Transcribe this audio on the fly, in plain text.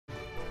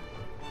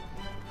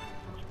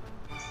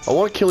I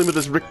want to kill him with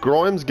this Rick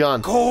Grimes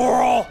gun.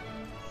 Caarrrl!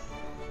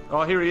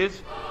 Oh, here he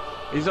is.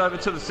 He's over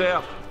to the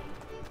south.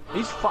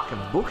 He's fucking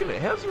booking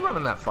it. How's he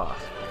running that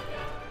fast?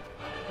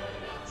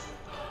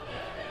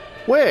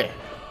 Where?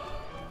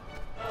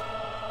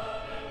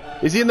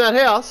 Is he in that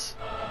house?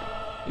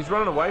 He's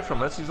running away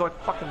from us. He's like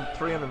fucking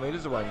 300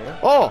 meters away now.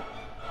 Oh!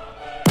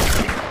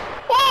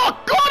 Oh,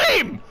 got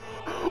him!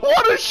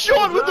 What a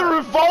shot with the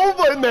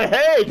revolver in the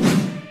head!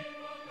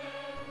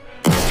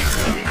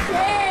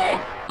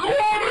 Oh,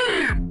 got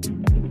him!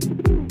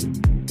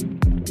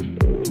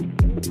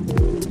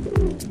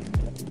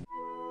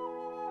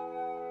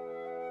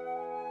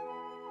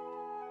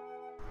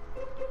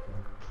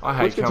 I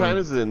hate Which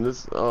containers is in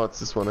this? Oh, it's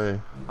this one, eh?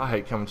 I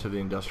hate coming to the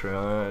industrial.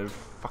 I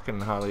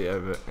fucking hardly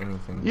ever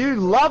anything. You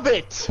love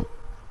it!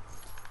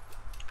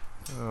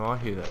 Oh, I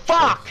hear that.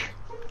 Fuck!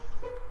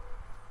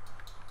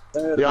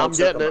 Yeah, I'm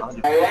getting it.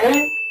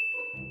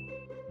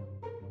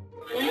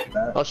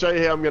 I'll show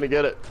you how I'm gonna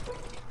get it.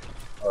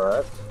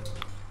 Alright.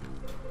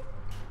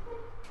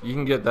 You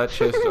can get that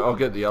chest. I'll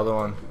get the other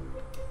one.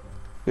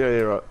 Yeah,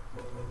 right.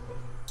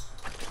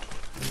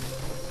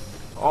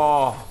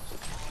 Oh.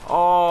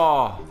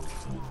 Oh.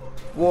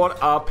 What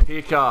a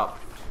pickup.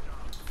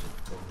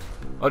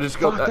 I just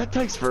got Fuck, that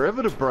takes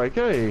forever to break,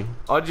 eh?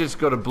 I just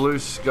got a blue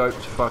scoped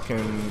fucking...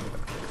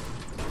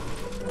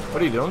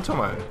 What are you doing,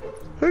 Tomo?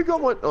 Who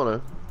got what? Oh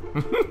no.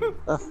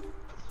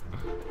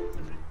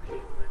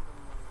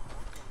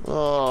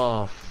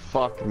 Oh,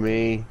 fuck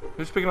me.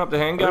 Who's picking up the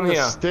handgun The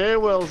here?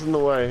 stairwell's in the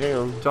way, hang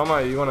on. Tomo,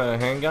 you want a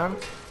handgun?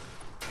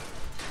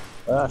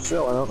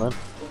 Sure, why not, man?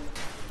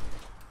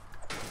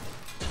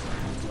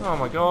 Oh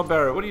my god,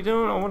 Barrot, what are you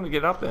doing? I want to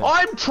get up there.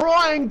 I'm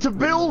trying to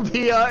build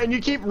here and you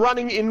keep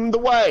running in the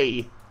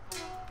way.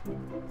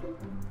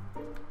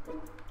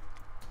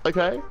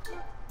 Okay.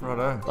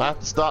 Righto. I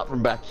have to start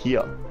from back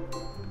here.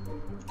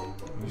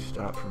 You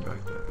start from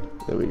back there.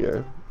 There we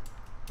go.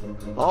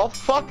 Oh,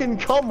 fucking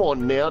come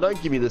on now. Don't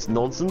give me this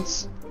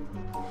nonsense.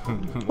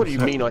 What do you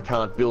mean I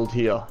can't build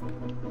here?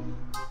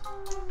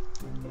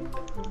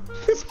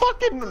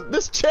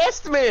 This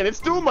chest, man,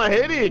 it's doing my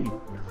head in.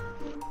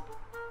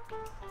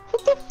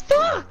 What the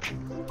fuck?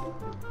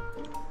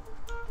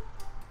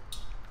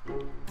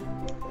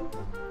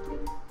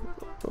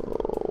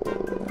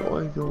 Oh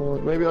my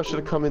god. Maybe I should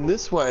have come in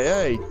this way,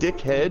 eh,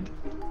 dickhead?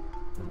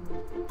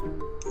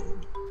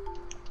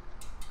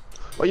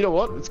 Oh, you know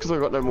what? It's because I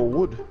got no more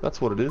wood. That's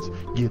what it is.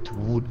 Get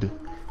wood.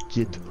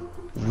 Get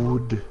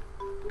wood.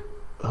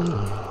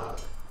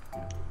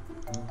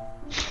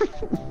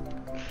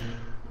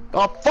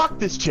 Oh, fuck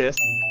this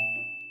chest.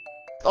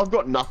 I've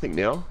got nothing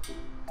now.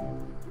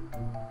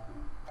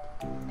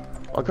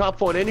 I can't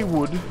find any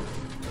wood.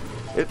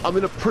 I'm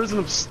in a prison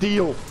of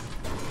steel.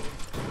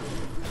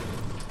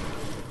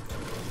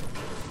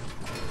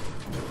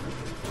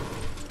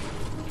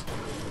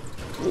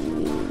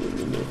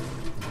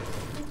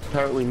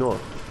 Apparently not.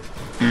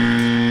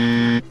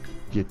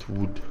 Get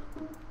wood.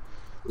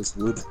 It's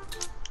wood.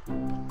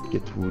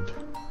 Get wood.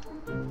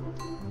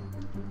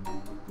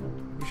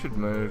 We should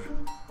move.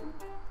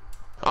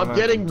 I'm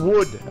getting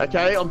wood,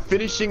 okay? I'm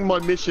finishing my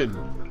mission.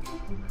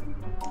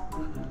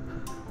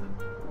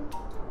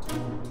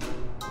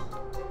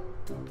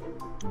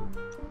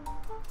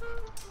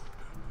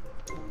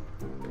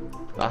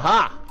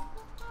 Aha!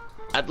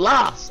 At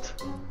last!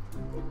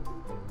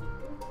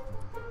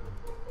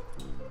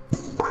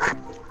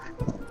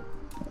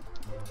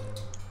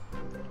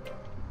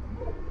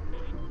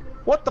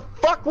 What the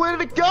fuck? Where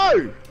did it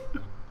go?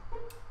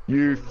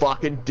 You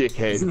fucking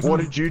dickhead. What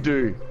did you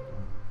do?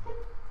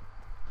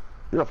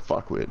 You're a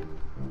fuckwit.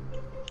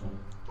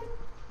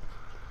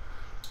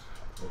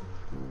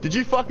 Did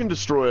you fucking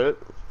destroy it?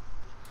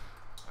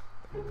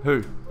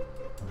 Who?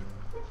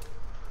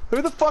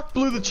 Who the fuck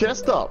blew the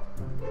chest up?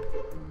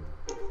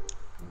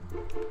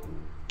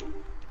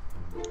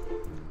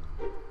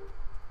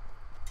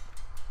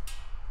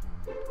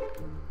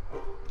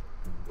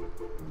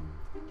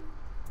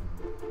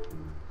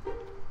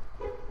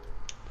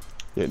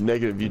 Yeah,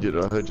 negative, you did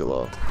it. I heard you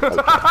laugh. Okay.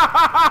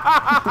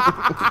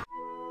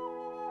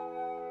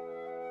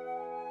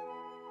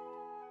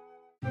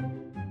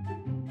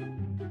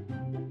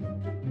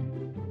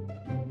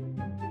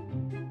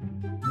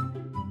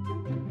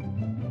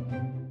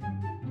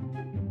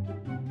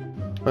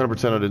 I'm gonna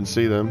pretend I didn't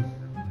see them.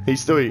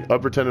 I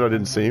pretended I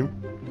didn't see him.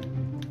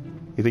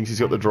 He thinks he's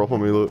got the drop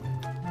on me, look.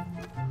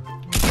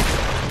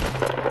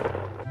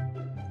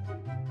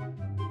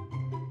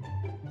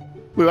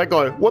 Look at that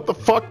guy. What the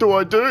fuck do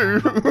I do?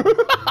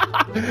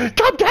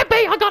 Come get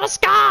me! I got a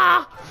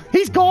scar!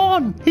 He's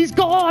gone! He's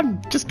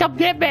gone! Just come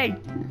get me!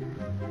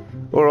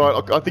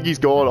 Alright, I think he's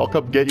gone. I'll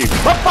come get you.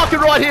 I'm fucking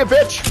right here,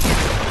 bitch!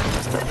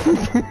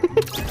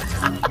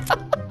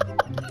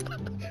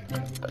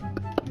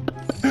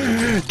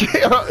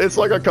 It's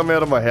like I come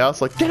out of my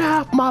house like, get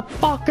off my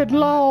fucking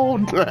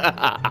lawn!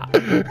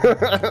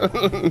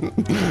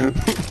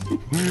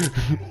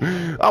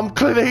 I'm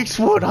Clint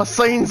Eastwood, I've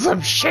seen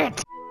some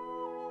shit!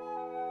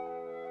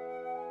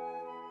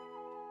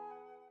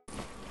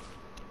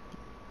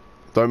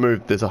 Don't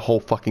move. There's a whole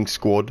fucking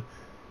squad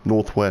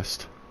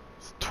northwest.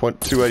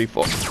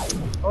 284.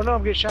 Oh no,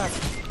 I'm getting shot.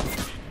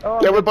 Oh,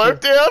 Yeah, we're both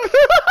down.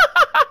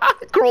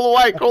 Crawl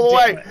away, crawl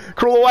away,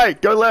 crawl away.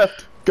 Go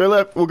left, go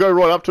left. We'll go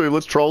right up to him.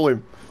 Let's troll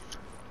him.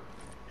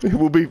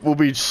 We'll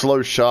be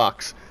slow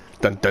sharks.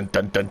 Dun dun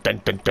dun dun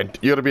dun dun dun.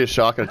 You gotta be a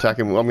shark and attack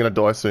him. I'm gonna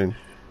die soon.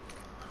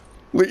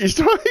 Look, he's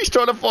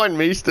trying to find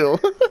me still.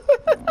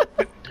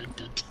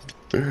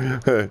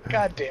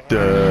 God damn it.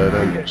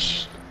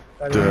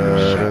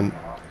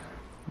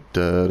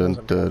 Dun dun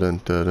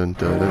dun dun dun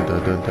dun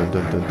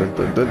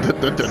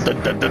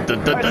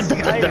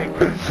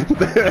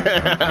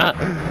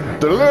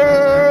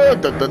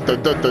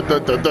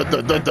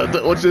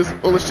watch this,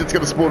 all this shit's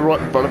gonna spawn right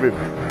in front of him.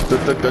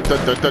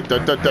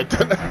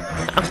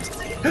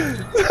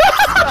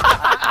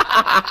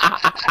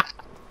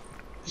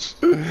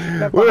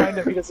 Behind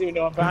him, he doesn't even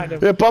know I'm behind him.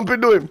 Yeah, bump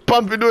into him,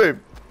 bump into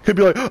him. He'll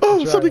be like,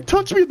 oh, something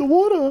touched me in the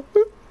water.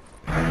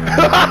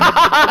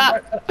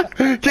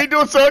 Keep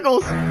doing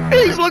circles.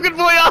 He's looking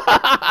for you.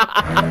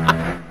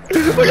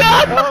 Look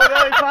out! Oh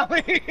no, he found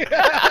me.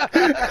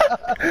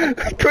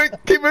 Quick,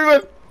 keep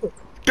moving.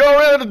 Go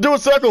around and do a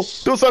circle.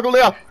 Do a circle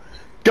now.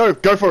 Go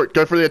for it.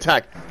 Go for the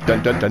attack.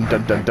 Dun dun dun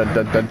dun dun dun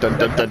dun dun dun dun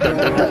dun dun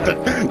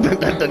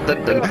dun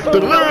dun dun.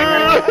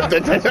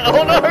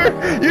 Oh no!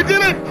 You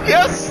did it!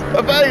 Yes!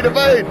 Evade,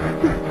 evade.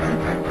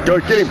 Go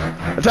get him.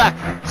 Attack.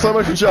 Slow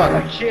motion shot.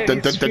 Dun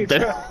dun dun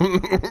dun.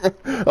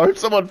 I hope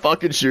someone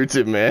fucking shoots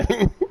him, man.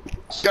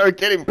 Go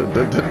get him.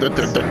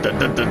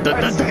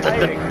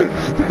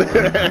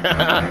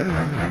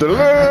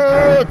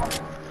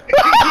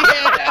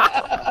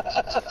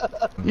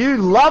 You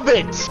love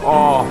it!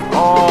 Oh,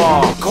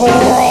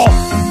 Caarrrl!